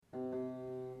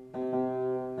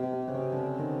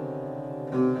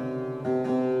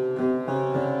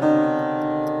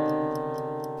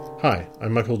Hi,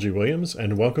 I'm Michael G. Williams,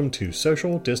 and welcome to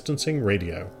Social Distancing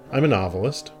Radio. I'm a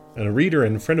novelist, and a reader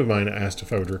and friend of mine asked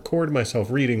if I would record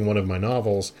myself reading one of my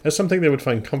novels as something they would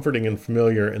find comforting and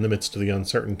familiar in the midst of the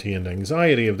uncertainty and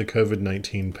anxiety of the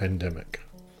COVID-19 pandemic.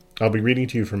 I'll be reading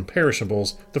to you from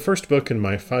Perishables, the first book in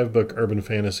my 5-book urban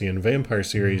fantasy and vampire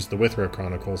series, The Withrow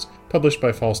Chronicles, published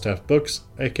by Falstaff Books,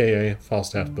 aka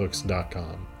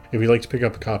falstaffbooks.com. If you'd like to pick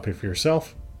up a copy for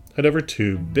yourself, head over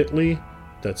to bit.ly,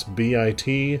 that's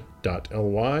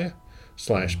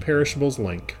bit.ly/perishables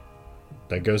link.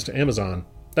 That goes to Amazon.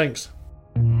 Thanks.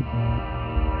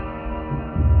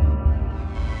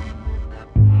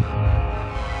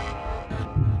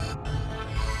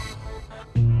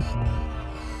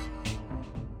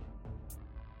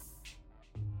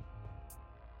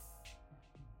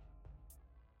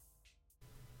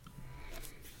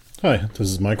 Hi, this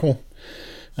is Michael.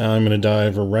 I'm going to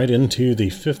dive right into the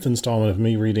 5th installment of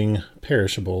me reading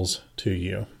Perishables to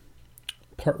you.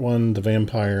 Part 1, The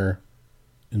Vampire,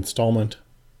 Installment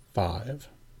 5.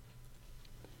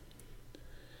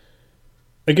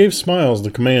 I gave Smiles the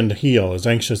command to heal, as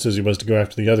anxious as he was to go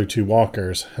after the other 2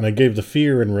 walkers, and I gave the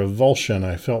fear and revulsion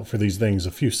I felt for these things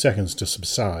a few seconds to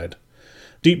subside.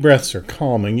 Deep breaths are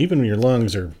calming, even when your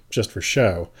lungs are just for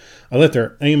show. I let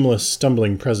their aimless,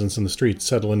 stumbling presence in the street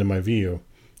settle into my view.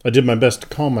 I did my best to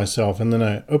calm myself, and then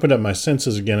I opened up my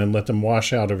senses again and let them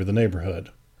wash out over the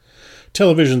neighborhood.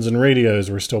 Televisions and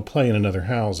radios were still playing in other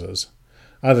houses.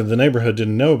 Either the neighborhood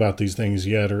didn't know about these things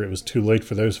yet, or it was too late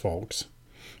for those folks.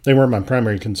 They weren't my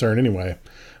primary concern anyway.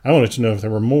 I wanted to know if there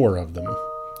were more of them.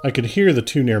 I could hear the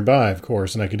 2 nearby, of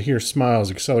course, and I could hear Smiles'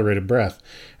 accelerated breath,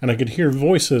 and I could hear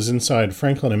voices inside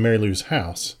Franklin and Mary Lou's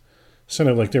house.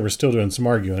 Sounded like they were still doing some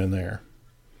arguing in there.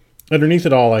 Underneath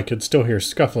it all, I could still hear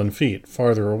scuffling feet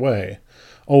farther away.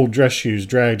 Old dress shoes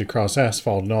dragged across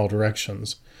asphalt in all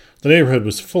directions. The neighborhood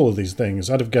was full of these things.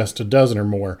 I'd have guessed a dozen or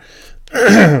more.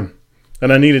 And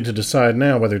I needed to decide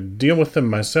now whether to deal with them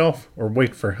myself or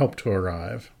wait for help to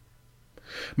arrive.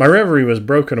 My reverie was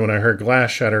broken when I heard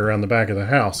glass shatter around the back of the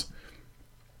house,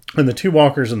 and the 2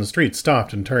 walkers in the street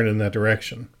stopped and turned in that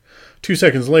direction. 2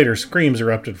 seconds later, screams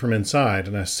erupted from inside,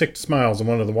 and I sicked Smiles on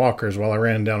one of the walkers while I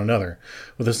ran down another.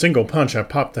 With a single punch, I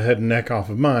popped the head and neck off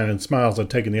of mine, and Smiles had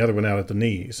taken the other one out at the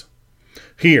knees.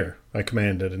 "Here," I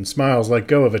commanded, and Smiles let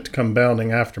go of it to come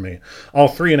bounding after me. All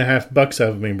 3.5 bucks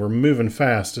of me were moving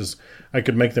fast as I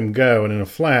could make them go, and in a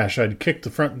flash I'd kicked the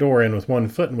front door in with one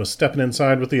foot and was stepping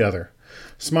inside with the other.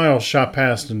 Smiles shot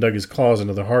past and dug his claws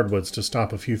into the hardwoods to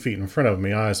stop a few feet in front of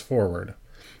me, eyes forward.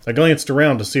 I glanced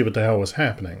around to see what the hell was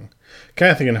happening.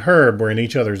 Kathy and Herb were in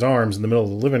each other's arms in the middle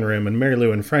of the living room, and Mary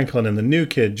Lou and Franklin and the new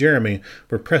kid, Jeremy,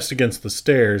 were pressed against the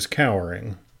stairs,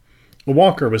 cowering. A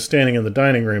walker was standing in the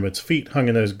dining room, its feet hung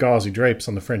in those gauzy drapes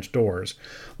on the French doors.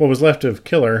 What was left of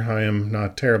Killer, I am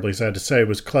not terribly sad to say,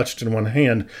 was clutched in one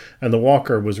hand, and the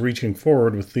walker was reaching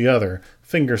forward with the other,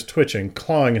 fingers twitching,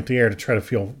 clawing at the air to try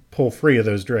to pull free of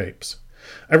those drapes.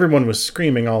 Everyone was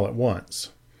screaming all at once.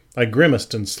 I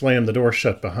grimaced and slammed the door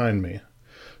shut behind me.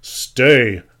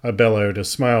 "Stay!" I bellowed as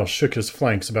Smiles shook his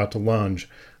flanks about to lunge.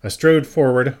 I strode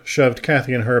forward, shoved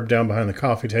Kathy and Herb down behind the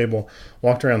coffee table,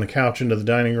 walked around the couch into the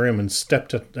dining room, and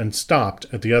stopped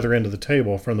at the other end of the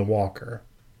table from the walker.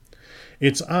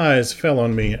 Its eyes fell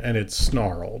on me, and it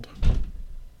snarled.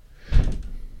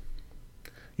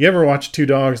 You ever watch 2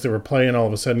 dogs that were playing all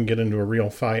of a sudden get into a real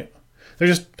fight? They're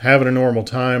just having a normal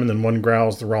time, and then one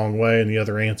growls the wrong way and the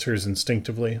other answers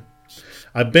instinctively.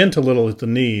 I bent a little at the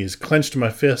knees, clenched my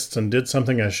fists, and did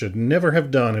something I should never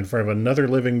have done in front of another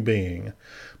living being.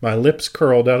 My lips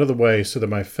curled out of the way so that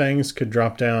my fangs could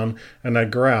drop down, and I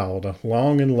growled,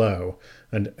 long and low,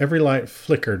 and every light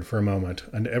flickered for a moment,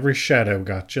 and every shadow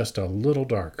got just a little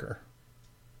darker.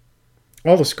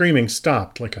 All the screaming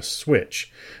stopped like a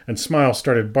switch, and Smiles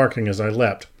started barking as I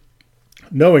leapt,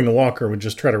 knowing the walker would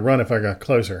just try to run if I got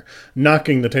closer,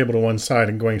 knocking the table to one side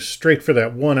and going straight for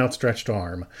that one outstretched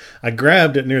arm. I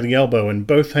grabbed it near the elbow in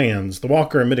both hands, the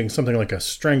walker emitting something like a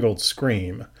strangled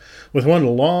scream. With one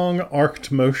long, arced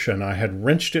motion, I had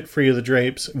wrenched it free of the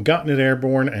drapes, gotten it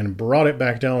airborne, and brought it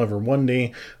back down over one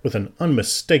knee with an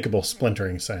unmistakable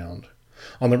splintering sound.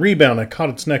 On the rebound, I caught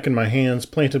its neck in my hands,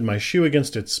 planted my shoe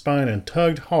against its spine, and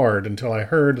tugged hard until I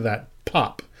heard that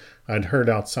pop I'd heard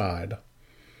outside.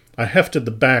 I hefted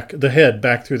the head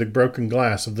back through the broken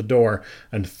glass of the door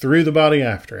and threw the body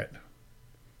after it.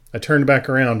 I turned back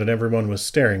around and everyone was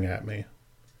staring at me.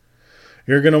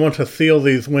 "You're going to want to seal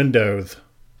these windows,"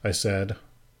 I said.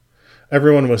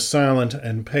 Everyone was silent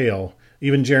and pale,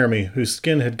 even Jeremy, whose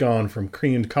skin had gone from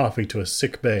creamed coffee to a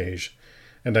sick beige,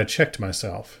 and I checked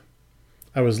myself.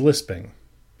 I was lisping.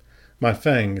 My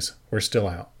fangs were still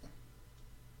out.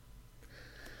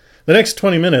 The next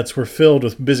 20 minutes were filled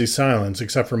with busy silence,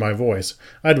 except for my voice.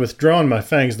 I'd withdrawn my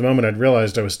fangs the moment I'd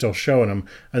realized I was still showing them,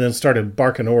 and then started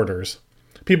barking orders.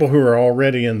 People who were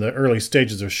already in the early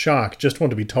stages of shock just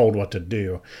want to be told what to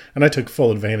do, and I took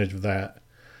full advantage of that.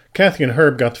 Kathy and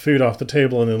Herb got the food off the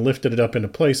table and then lifted it up into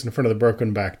place in front of the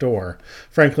broken back door.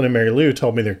 Franklin and Mary Lou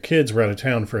told me their kids were out of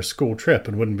town for a school trip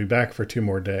and wouldn't be back for 2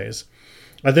 more days.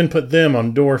 I then put them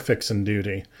on door-fixing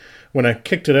duty. When I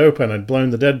kicked it open, I'd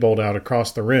blown the deadbolt out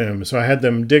across the room, so I had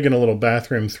them digging a little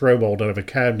bathroom throw-bolt out of a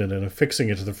cabinet and affixing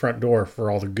it to the front door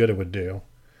for all the good it would do.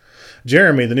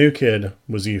 Jeremy, the new kid,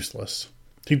 was useless.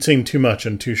 He'd seen too much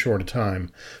in too short a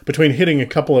time. Between hitting a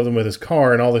couple of them with his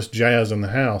car and all this jazz in the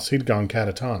house, he'd gone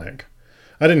catatonic.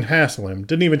 I didn't hassle him,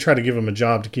 didn't even try to give him a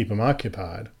job to keep him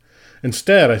occupied.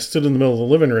 Instead, I stood in the middle of the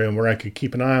living room where I could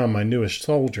keep an eye on my newest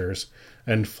soldiers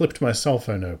and flipped my cell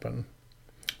phone open.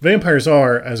 Vampires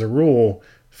are, as a rule,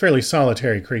 fairly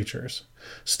solitary creatures.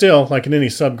 Still, like in any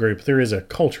subgroup, there is a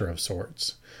culture of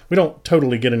sorts. We don't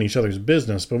totally get in each other's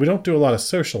business, but we don't do a lot of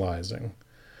socializing.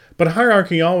 But a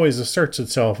hierarchy always asserts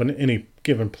itself in any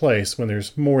given place when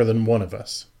there's more than one of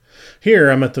us.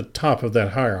 Here, I'm at the top of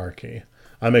that hierarchy.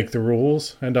 I make the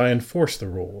rules, and I enforce the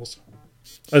rules.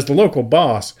 As the local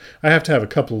boss, I have to have a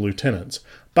couple of lieutenants,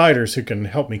 biters who can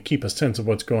help me keep a sense of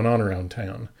what's going on around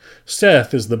town.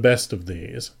 Seth is the best of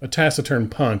these, a taciturn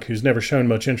punk who's never shown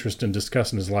much interest in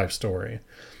discussing his life story.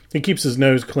 He keeps his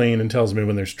nose clean and tells me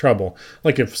when there's trouble,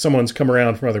 like if someone's come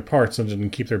around from other parts and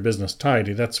didn't keep their business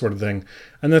tidy, that sort of thing,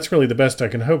 and that's really the best I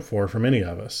can hope for from any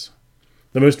of us.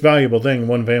 The most valuable thing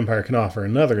one vampire can offer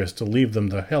another is to leave them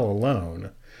the hell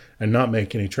alone and not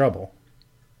make any trouble.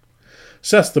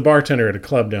 Seth's the bartender at a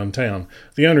club downtown.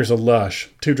 The owner's a lush,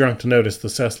 too drunk to notice that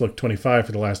Seth looked 25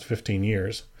 for the last 15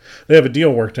 years. They have a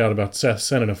deal worked out about Seth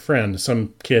sending a friend,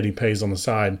 some kid he pays on the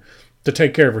side, to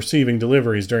take care of receiving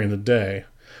deliveries during the day.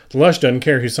 The lush doesn't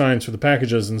care who signs for the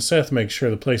packages, and Seth makes sure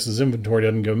the place's inventory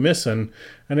doesn't go missing,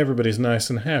 and everybody's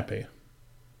nice and happy.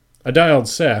 I dialed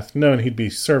Seth, knowing he'd be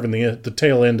serving the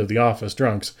tail end of the office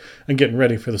drunks and getting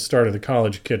ready for the start of the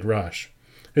college kid rush.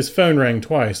 His phone rang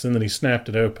twice, and then he snapped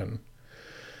it open.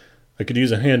 "I could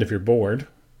use a hand if you're bored,"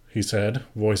 he said,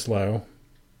 voice low.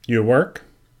 "You at work?"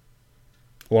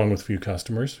 "Along with a few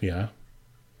customers, yeah."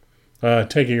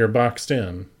 "Take it you're boxed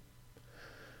in."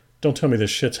 "Don't tell me this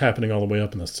shit's happening all the way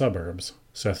up in the suburbs,"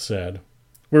 Seth said.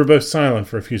 We were both silent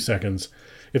for a few seconds.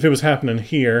 If it was happening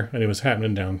here, and it was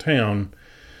happening downtown,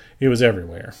 it was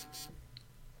everywhere.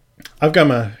 "I've got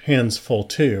my hands full,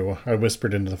 too," I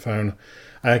whispered into the phone.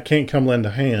 "I can't come lend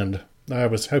a hand. I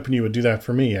was hoping you would do that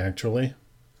for me, actually."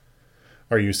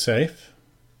 "Are you safe?"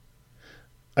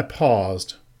 I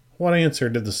paused. What answer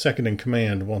did the second in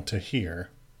command want to hear?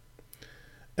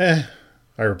 I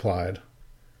replied.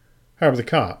 "How are the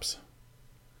cops?"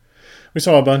 "We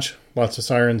saw a bunch. Lots of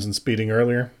sirens and speeding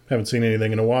earlier. Haven't seen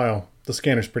anything in a while. The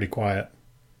scanner's pretty quiet."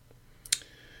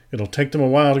 "It'll take them a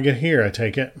while to get here, I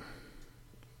take it."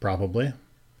 "Probably."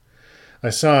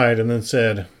 I sighed and then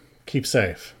said, "Keep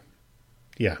safe."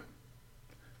 "Yeah."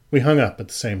 We hung up at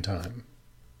the same time.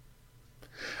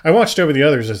 I watched over the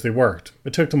others as they worked.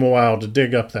 It took them a while to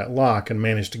dig up that lock and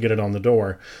managed to get it on the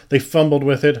door. They fumbled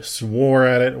with it, swore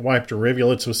at it, wiped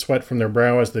rivulets of sweat from their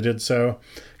brow as they did so.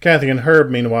 Kathy and Herb,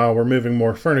 meanwhile, were moving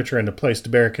more furniture into place to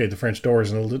barricade the French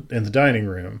doors in the dining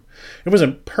room. It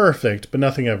wasn't perfect, but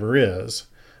nothing ever is.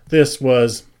 This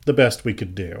was the best we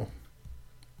could do.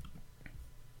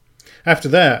 After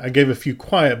that, I gave a few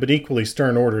quiet but equally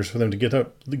stern orders for them to get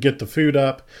the food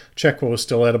up, check what was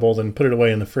still edible, then put it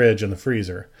away in the fridge and the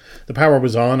freezer. The power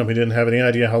was on, and we didn't have any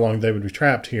idea how long they would be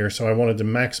trapped here, so I wanted to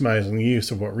maximize the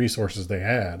use of what resources they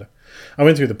had. I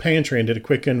went through the pantry and did a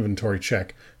quick inventory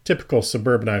check. Typical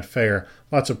suburbanite fare,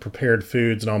 lots of prepared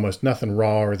foods and almost nothing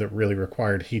raw or that really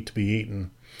required heat to be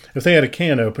eaten. If they had a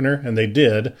can opener, and they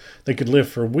did, they could live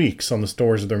for weeks on the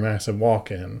stores of their massive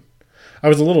walk-in. I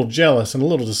was a little jealous and a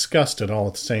little disgusted all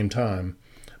at the same time.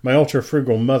 My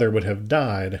ultra-frugal mother would have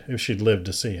died if she'd lived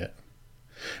to see it.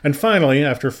 And finally,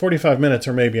 after 45 minutes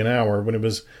or maybe an hour, when it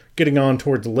was getting on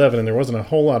towards 11 and there wasn't a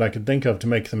whole lot I could think of to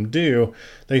make them do,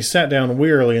 they sat down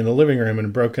wearily in the living room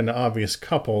and broke into obvious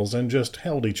couples and just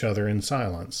held each other in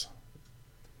silence.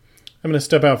 "I'm going to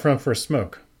step out front for a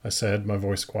smoke," I said, my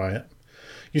voice quiet.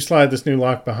 "You slide this new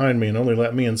lock behind me and only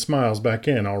let me and Smiles back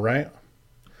in, all right?"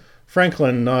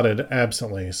 Franklin nodded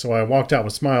absently, so I walked out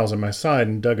with Smiles at my side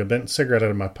and dug a bent cigarette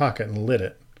out of my pocket and lit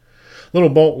it. Little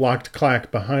bolt locked clack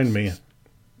behind me,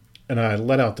 and I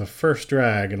let out the first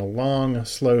drag in a long,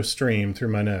 slow stream through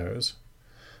my nose.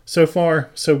 So far,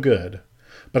 so good.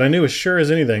 But I knew as sure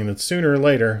as anything that sooner or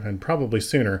later, and probably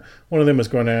sooner, one of them was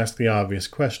going to ask the obvious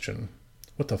question.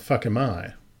 What the fuck am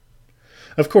I?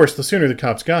 Of course, the sooner the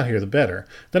cops got here, the better.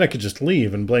 Then I could just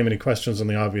leave and blame any questions on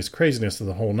the obvious craziness of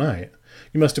the whole night.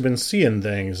 You must have been seeing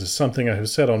things is something I have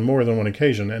said on more than one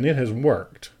occasion, and it has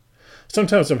worked.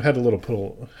 Sometimes I've had to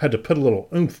put a little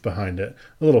oomph behind it,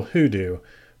 a little hoodoo,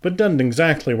 but it doesn't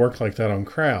exactly work like that on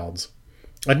crowds.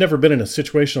 I'd never been in a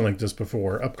situation like this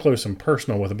before, up close and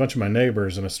personal with a bunch of my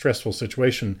neighbors in a stressful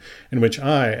situation in which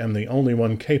I am the only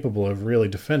one capable of really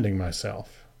defending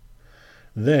myself.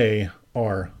 They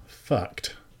are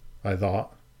fucked, I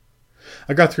thought.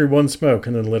 I got through one smoke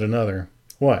and then lit another.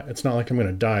 What, it's not like I'm going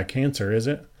to die of cancer, is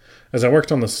it? As I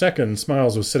worked on the second,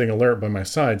 Smiles was sitting alert by my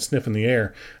side, sniffing the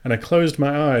air, and I closed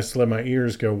my eyes to let my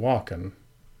ears go walking.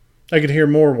 I could hear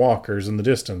more walkers in the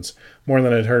distance, more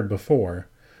than I'd heard before.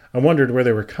 I wondered where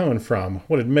they were coming from,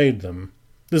 what had made them.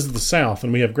 This is the South,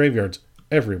 and we have graveyards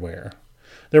everywhere.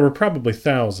 There were probably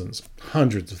thousands,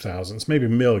 hundreds of thousands, maybe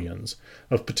millions,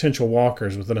 of potential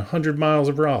walkers within 100 miles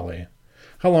of Raleigh.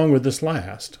 How long would this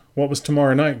last? What was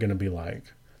tomorrow night going to be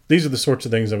like? These are the sorts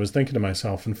of things I was thinking to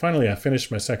myself, and finally I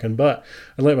finished my second butt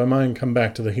and let my mind come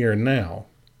back to the here and now.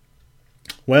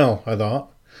 Well, I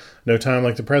thought, no time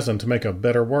like the present to make a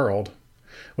better world.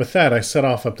 With that, I set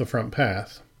off up the front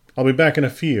path. I'll be back in a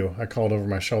few, I called over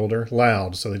my shoulder,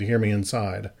 loud so they'd hear me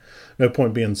inside. No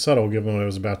point being subtle given what I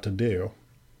was about to do.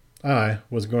 I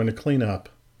was going to clean up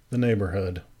the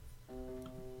neighborhood.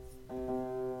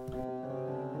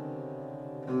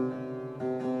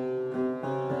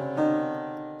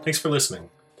 Thanks for listening.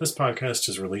 This podcast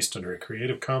is released under a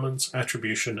Creative Commons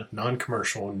Attribution,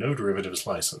 Non-Commercial, No Derivatives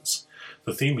license.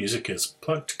 The theme music is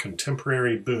Plucked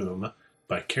Contemporary Boom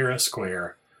by Kara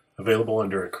Square, available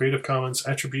under a Creative Commons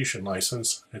Attribution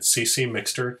license at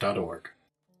ccmixter.org.